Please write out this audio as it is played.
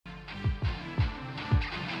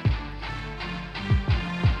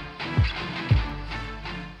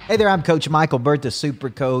Hey there, I'm Coach Michael Burt, the Super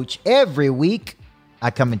Coach. Every week,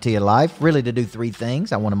 I come into your life really to do three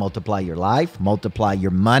things. I want to multiply your life, multiply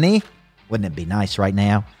your money. Wouldn't it be nice right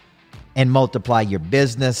now? And multiply your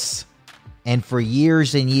business. And for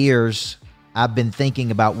years and years, I've been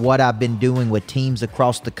thinking about what I've been doing with teams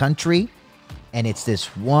across the country. And it's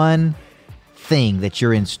this one thing that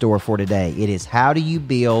you're in store for today. It is, how do you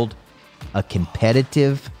build a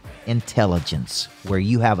competitive intelligence where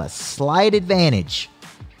you have a slight advantage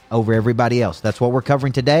over everybody else? That's what we're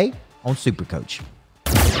covering today on Super Coach.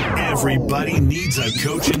 Everybody needs a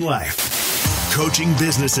coach in life. Coaching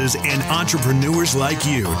businesses and entrepreneurs like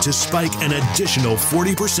you to spike an additional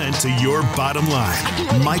 40% to your bottom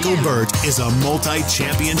line. Michael Burt is a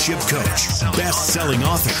multi-championship coach, best-selling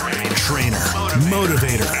author, trainer,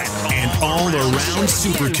 motivator, and all-around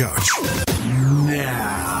super coach.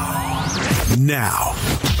 Now,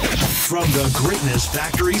 from the Greatness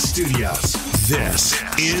Factory Studios, this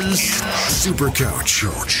is Super Coach.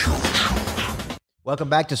 Welcome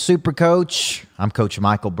back to Super Coach. I'm Coach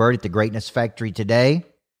Michael Burt at the Greatness Factory today.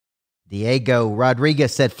 Diego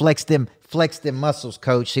Rodriguez said, flex them muscles,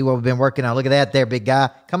 Coach. See what we've been working on. Look at that there, big guy.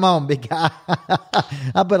 Come on, big guy.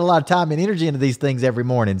 I put a lot of time and energy into these things every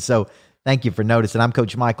morning. So thank you for noticing. I'm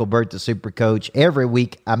Coach Michael Burt, the Super Coach. Every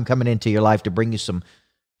week, I'm coming into your life to bring you some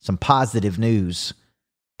positive news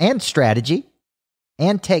and strategy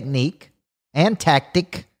and technique and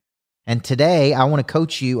tactic. And today, I want to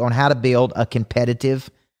coach you on how to build a competitive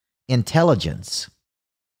intelligence.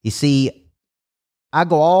 You see, I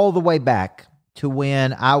go all the way back to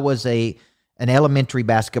when I was an elementary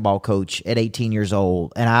basketball coach at 18 years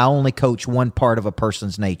old, and I only coach one part of a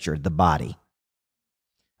person's nature, the body.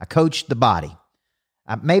 I coached the body.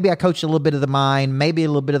 Maybe I coached a little bit of the mind, maybe a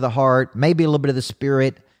little bit of the heart, maybe a little bit of the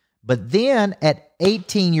spirit. But then at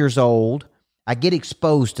 18 years old, I get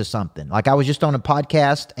exposed to something. Like I was just on a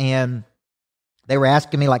podcast and they were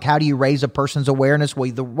asking me, like, how do you raise a person's awareness?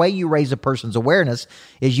 Well, the way you raise a person's awareness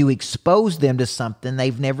is you expose them to something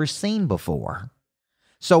they've never seen before.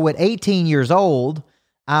 So at 18 years old,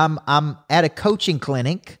 I'm at a coaching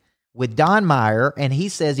clinic with Don Meyer, and he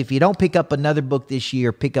says, if you don't pick up another book this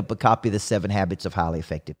year, pick up a copy of The 7 Habits of Highly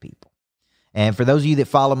Effective People. And for those of you that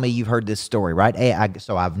follow me, you've heard this story, right?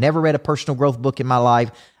 So I've never read a personal growth book in my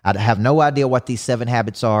life. I have no idea what these 7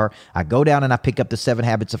 habits are. I go down and I pick up The 7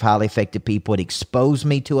 Habits of Highly Effective People. It exposed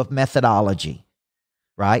me to a methodology,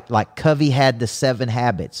 right? Like Covey had the 7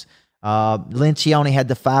 habits. Lencioni had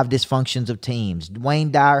the 5 dysfunctions of teams.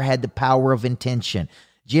 Wayne Dyer had the power of intention.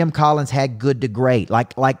 Jim Collins had good to great.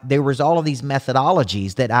 Like there was all of these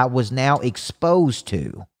methodologies that I was now exposed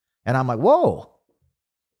to. And I'm like, whoa.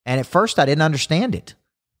 And at first, I didn't understand it.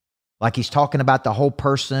 Like he's talking about the whole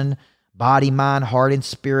person, body, mind, heart, and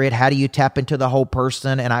spirit. How do you tap into the whole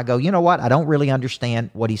person? And I go, you know what? I don't really understand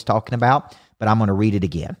what he's talking about, but I'm going to read it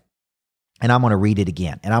again. And I'm going to read it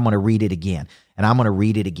again. And I'm going to read it again. And I'm going to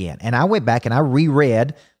read it again. And I went back and I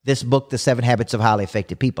reread this book, The 7 Habits of Highly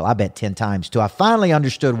Effective People, I bet 10 times till I finally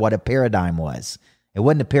understood what a paradigm was. It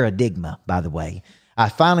wasn't a paradigma, by the way. I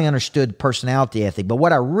finally understood personality ethic. But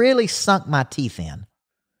what I really sunk my teeth in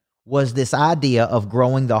was this idea of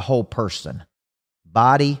growing the whole person.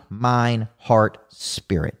 Body, mind, heart,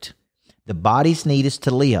 spirit. The body's need is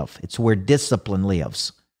to live. It's where discipline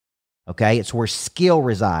lives. Okay? It's where skill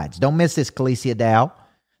resides. Don't miss this, Kalicia Dow.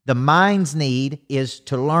 The mind's need is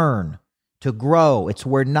to learn, to grow. It's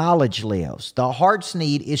where knowledge lives. The heart's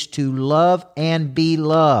need is to love and be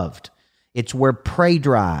loved. It's where prey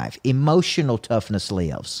drive, emotional toughness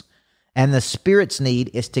lives. And the spirit's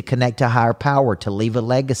need is to connect to higher power, to leave a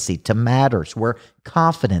legacy, to matters, where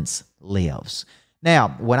confidence lives.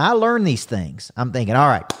 Now, when I learn these things, I'm thinking, all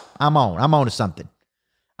right, I'm on to something.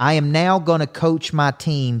 I am now going to coach my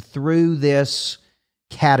team through this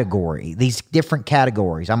category, these different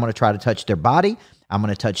categories. I'm going to try to touch their body. I'm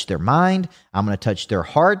going to touch their mind. I'm going to touch their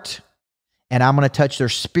heart. And I'm going to touch their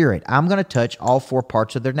spirit. I'm going to touch all 4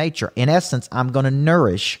 parts of their nature. In essence, I'm going to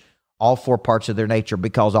nourish all 4 parts of their nature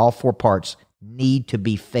because all 4 parts need to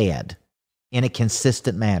be fed in a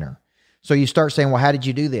consistent manner. So you start saying, well, how did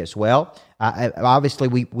you do this? Well, obviously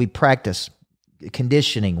we practice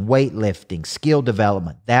conditioning, weightlifting, skill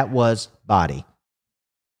development. That was body.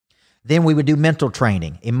 Then we would do mental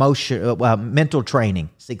training, mental training,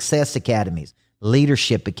 success academies,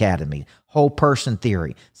 leadership academy, whole person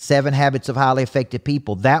theory, 7 habits of highly effective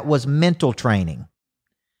people. That was mental training.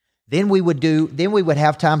 Then we would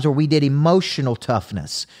have times where we did emotional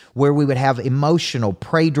toughness, where we would have emotional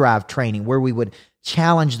prey drive training, where we would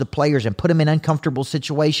challenge the players and put them in uncomfortable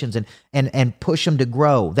situations and push them to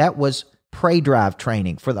grow. That was prey drive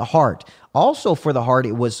training for the heart. Also for the heart,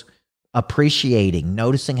 it was appreciating,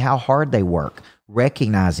 noticing how hard they work,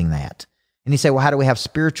 recognizing that. And you say, well, how do we have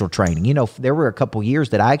spiritual training? You know, there were a couple years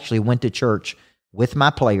that I actually went to church with my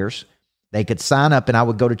players. They could sign up and I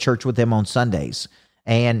would go to church with them on Sundays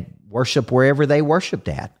and worship wherever they worshiped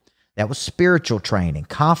at. That was spiritual training,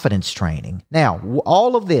 confidence training. Now,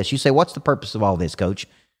 all of this, you say, what's the purpose of all this, Coach?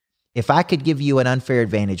 If I could give you an unfair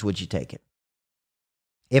advantage, would you take it?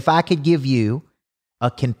 If I could give you a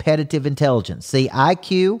competitive intelligence, see,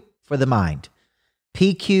 IQ for the mind,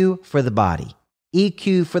 PQ for the body,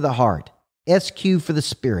 EQ for the heart, SQ for the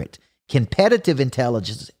spirit. Competitive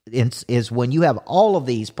intelligence is when you have all of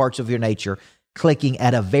these parts of your nature clicking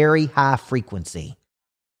at a very high frequency.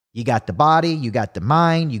 You got the body, you got the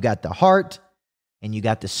mind, you got the heart, and you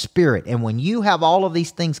got the spirit. And when you have all of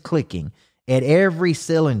these things clicking at every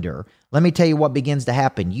cylinder, let me tell you what begins to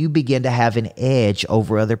happen. You begin to have an edge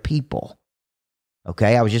over other people.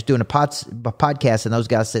 Okay, I was just doing a podcast, and those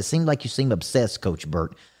guys said, "Seemed like you seem obsessed, Coach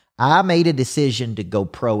Burt." I made a decision to go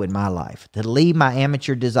pro in my life, to leave my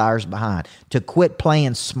amateur desires behind, to quit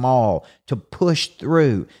playing small, to push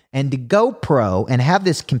through, and to go pro and have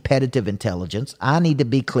this competitive intelligence. I need to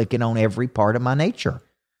be clicking on every part of my nature.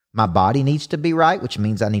 My body needs to be right, which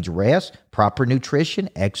means I need rest, proper nutrition,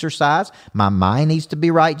 exercise. My mind needs to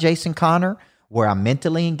be right, Jason Connor, where I'm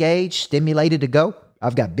mentally engaged, stimulated to go.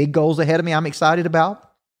 I've got big goals ahead of me I'm excited about.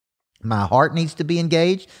 My heart needs to be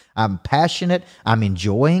engaged. I'm passionate. I'm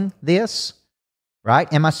enjoying this, right?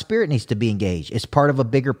 And my spirit needs to be engaged. It's part of a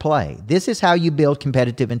bigger play. This is how you build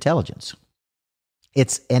competitive intelligence.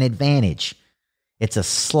 It's an advantage. It's a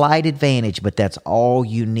slight advantage, but that's all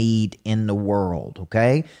you need in the world,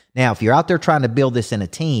 okay? Now, if you're out there trying to build this in a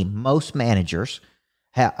team, most managers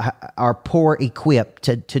are poor equipped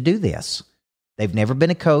to do this. They've never been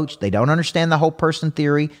a coach. They don't understand the whole person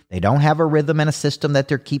theory. They don't have a rhythm and a system that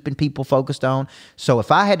they're keeping people focused on. So if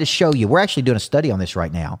I had to show you, we're actually doing a study on this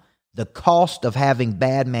right now, the cost of having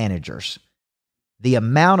bad managers, the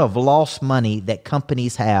amount of lost money that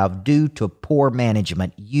companies have due to poor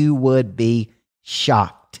management, you would be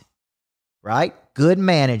shocked, right? Good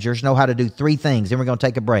managers know how to do three things. Then we're going to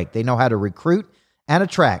take a break. They know how to recruit and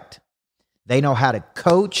attract. They know how to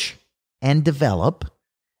coach and develop.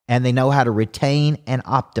 And they know how to retain and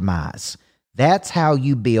optimize. That's how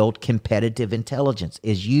you build competitive intelligence,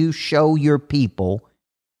 is you show your people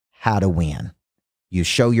how to win. You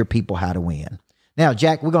show your people how to win. Now,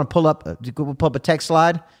 Jack, we're going to pull up a text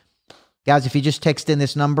slide. Guys, if you just text in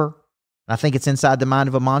this number, I think it's Inside the Mind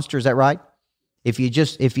of a Monster. Is that right? If you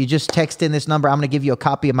just text in this number, I'm going to give you a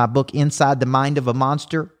copy of my book, Inside the Mind of a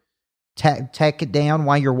Monster. Tack it down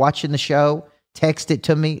while you're watching the show. Text it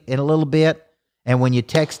to me in a little bit. And when you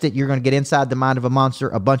text it, you're going to get Inside the Mind of a Monster,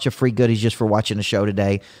 a bunch of free goodies just for watching the show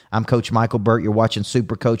today. I'm Coach Michael Burt. You're watching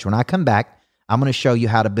Super Coach. When I come back, I'm going to show you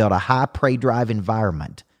how to build a high prey drive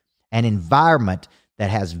environment, an environment that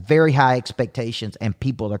has very high expectations and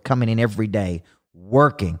people are coming in every day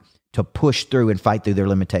working to push through and fight through their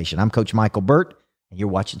limitation. I'm Coach Michael Burt, and you're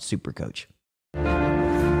watching Super Coach.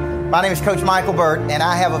 My name is Coach Michael Burt, and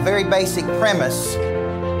I have a very basic premise.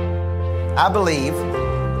 I believe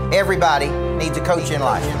everybody needs a coach in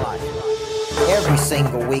life. Every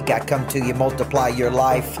single week I come to you, multiply your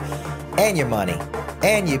life and your money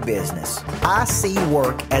and your business. I see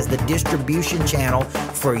work as the distribution channel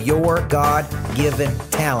for your God-given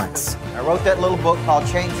talents. I wrote that little book called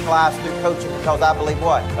Changing Lives Through Coaching because I believe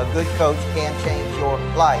what? A good coach can change your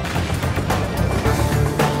life.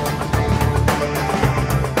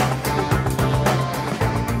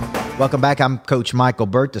 Welcome back. I'm Coach Michael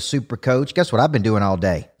Burt, the Super Coach. Guess what I've been doing all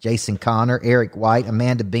day? Jason Connor, Eric White,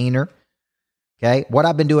 Amanda Beener. Okay, what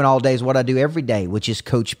I've been doing all day is what I do every day, which is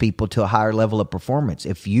coach people to a higher level of performance.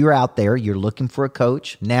 If you're out there, you're looking for a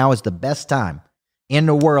coach, now is the best time in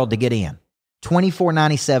the world to get in.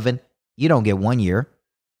 $24.97. You don't get 1 year.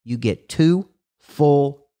 You get 2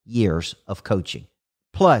 full years of coaching,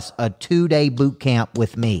 plus a 2-day boot camp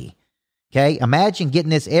with me. Okay, imagine getting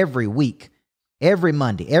this every week. Every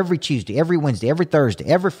Monday, every Tuesday, every Wednesday, every Thursday,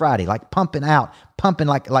 every Friday, like pumping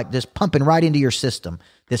like just pumping right into your system,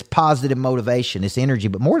 this positive motivation, this energy.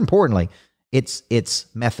 But more importantly, it's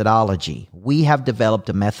methodology. We have developed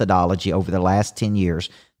a methodology over the last 10 years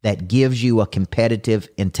that gives you a competitive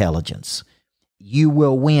intelligence. You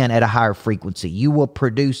will win at a higher frequency. You will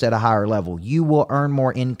produce at a higher level. You will earn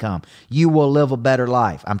more income. You will live a better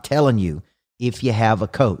life. I'm telling you, if you have a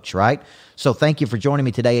coach, right? So thank you for joining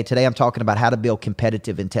me today. Today I'm talking about how to build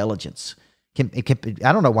competitive intelligence. I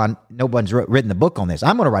don't know why no one's written the book on this.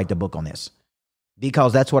 I'm going to write the book on this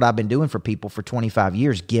because that's what I've been doing for people for 25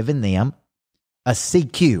 years, giving them a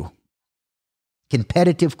CQ,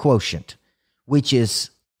 competitive quotient, which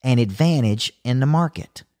is an advantage in the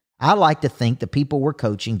market. I like to think the people we're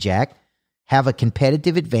coaching, Jack, have a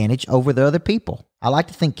competitive advantage over the other people. I like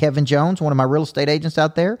to think Kevin Jones, one of my real estate agents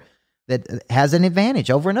out there, that has an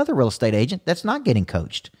advantage over another real estate agent that's not getting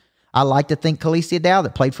coached. I like to think Khaleesi Dow,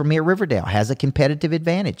 that played for me at Riverdale, has a competitive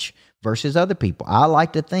advantage versus other people. I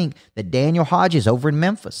like to think that Daniel Hodges over in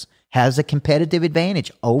Memphis has a competitive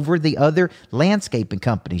advantage over the other landscaping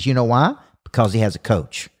companies. You know why? Because he has a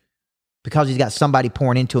coach. Because he's got somebody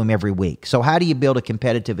pouring into him every week. So how do you build a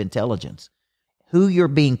competitive intelligence? Who you're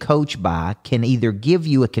being coached by can either give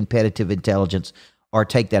you a competitive intelligence or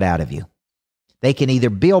take that out of you. They can either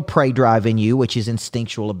build prey drive in you, which is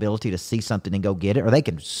instinctual ability to see something and go get it, or they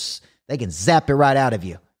can zap it right out of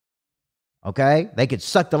you. Okay? They could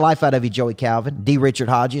suck the life out of you, Joey Calvin, D. Richard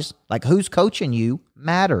Hodges. Like, who's coaching you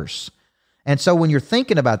matters. And so when you're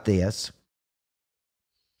thinking about this,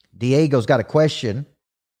 Diego's got a question.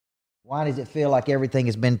 Why does it feel like everything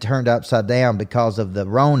has been turned upside down because of the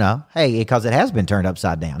Rona? Hey, because it has been turned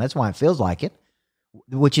upside down. That's why it feels like it,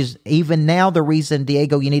 which is even now the reason,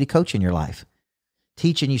 Diego, you need a coach in your life.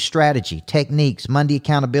 Teaching you strategy, techniques, Monday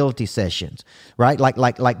accountability sessions, right?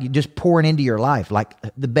 Like you just pouring into your life. Like,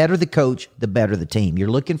 the better the coach, the better the team. You're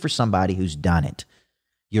looking for somebody who's done it.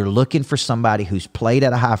 You're looking for somebody who's played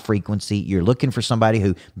at a high frequency. You're looking for somebody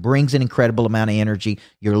who brings an incredible amount of energy.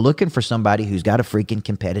 You're looking for somebody who's got a freaking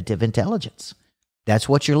competitive intelligence. That's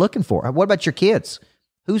what you're looking for. What about your kids?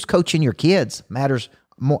 Who's coaching your kids matters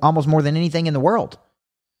almost more than anything in the world,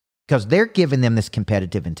 because they're giving them this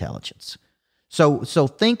competitive intelligence. So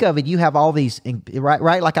think of it. You have all these,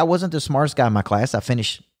 right? Like, I wasn't the smartest guy in my class. I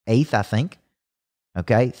finished 8th, I think.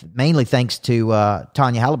 Okay. Mainly thanks to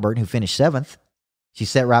Tanya Halliburton, who finished 7th. She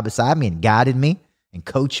sat right beside me and guided me and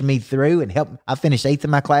coached me through and helped. I finished 8th in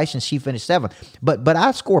my class and she finished 7th. But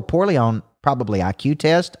I scored poorly on probably IQ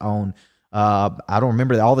test, on I don't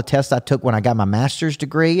remember all the tests I took when I got my master's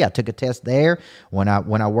degree. I took a test there. When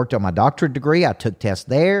I worked on my doctorate degree, I took tests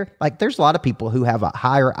there. Like, there's a lot of people who have a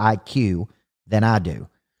higher IQ than I do.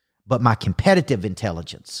 But my competitive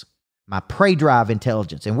intelligence, my prey drive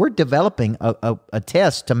intelligence, and we're developing a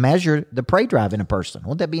test to measure the prey drive in a person.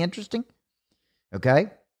 Won't that be interesting? Okay?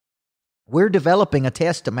 We're developing a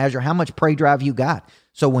test to measure how much prey drive you got.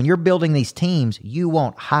 So when you're building these teams, you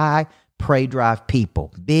want high prey drive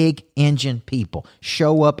people, big engine people,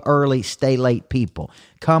 show up early, stay late people,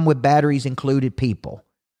 come with batteries included people,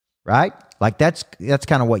 right? Like, that's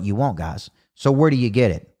kind of what you want, guys. So where do you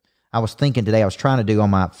get it? I was thinking today, I was trying to do on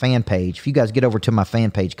my fan page. If you guys get over to my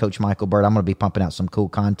fan page, Coach Michael Burt, I'm going to be pumping out some cool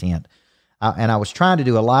content. And I was trying to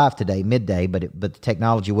do a live today, midday, but the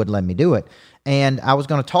technology wouldn't let me do it. And I was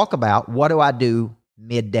going to talk about, what do I do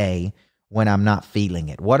midday when I'm not feeling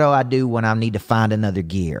it? What do I do when I need to find another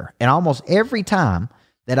gear? And almost every time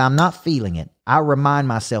that I'm not feeling it, I remind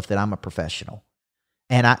myself that I'm a professional.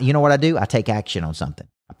 And you know what I do? I take action on something.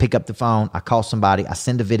 I pick up the phone, I call somebody, I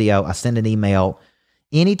send a video, I send an email.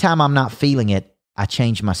 Anytime I'm not feeling it, I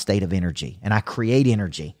change my state of energy and I create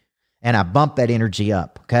energy. And I bump that energy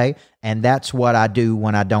up, okay? And that's what I do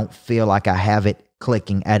when I don't feel like I have it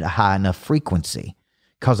clicking at a high enough frequency,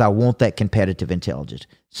 because I want that competitive intelligence.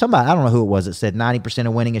 Somebody, I don't know who it was, that said 90%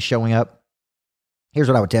 of winning is showing up. Here's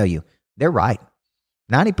what I would tell you. They're right.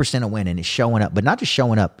 90% of winning is showing up, but not just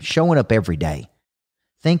showing up every day.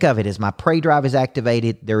 Think of it as my prey drive is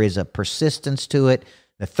activated. There is a persistence to it.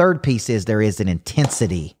 The third piece is there is an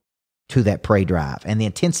intensity to that prey drive. And the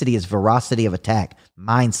intensity is veracity of attack,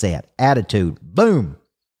 mindset, attitude. Boom.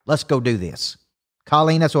 Let's go do this.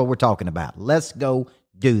 Colleen, that's what we're talking about. Let's go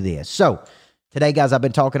do this. So today, guys, I've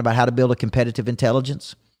been talking about how to build a competitive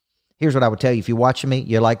intelligence. Here's what I would tell you. If you're watching me,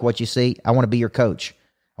 you like what you see, I want to be your coach.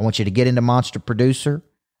 I want you to get into Monster Producer.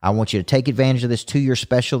 I want you to take advantage of this 2-year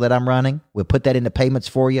special that I'm running. We'll put that into payments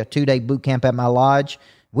for you. 2-day boot camp at my lodge.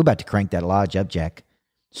 We're about to crank that lodge up, Jack.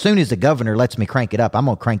 Soon as the governor lets me crank it up, I'm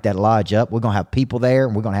going to crank that lodge up. We're going to have people there,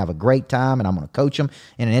 and we're going to have a great time, and I'm going to coach them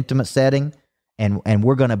in an intimate setting, and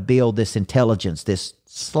we're going to build this intelligence, this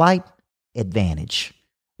slight advantage.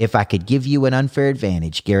 If I could give you an unfair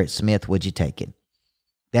advantage, Garrett Smith, would you take it?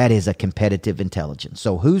 That is a competitive intelligence.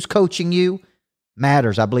 So who's coaching you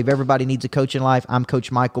matters. I believe everybody needs a coach in life. I'm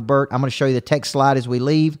Coach Michael Burt. I'm going to show you the text slide as we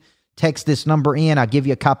leave. Text this number in. I'll give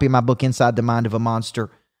you a copy of my book, Inside the Mind of a Monster.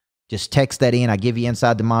 Just text that in. I give you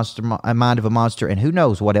Inside the Mind of a Monster. And who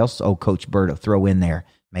knows what else old Coach Burt will throw in there.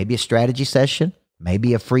 Maybe a strategy session.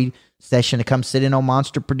 Maybe a free session to come sit in on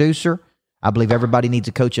Monster Producer. I believe everybody needs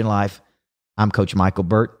a coach in life. I'm Coach Michael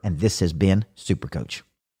Burt, and this has been Super Coach.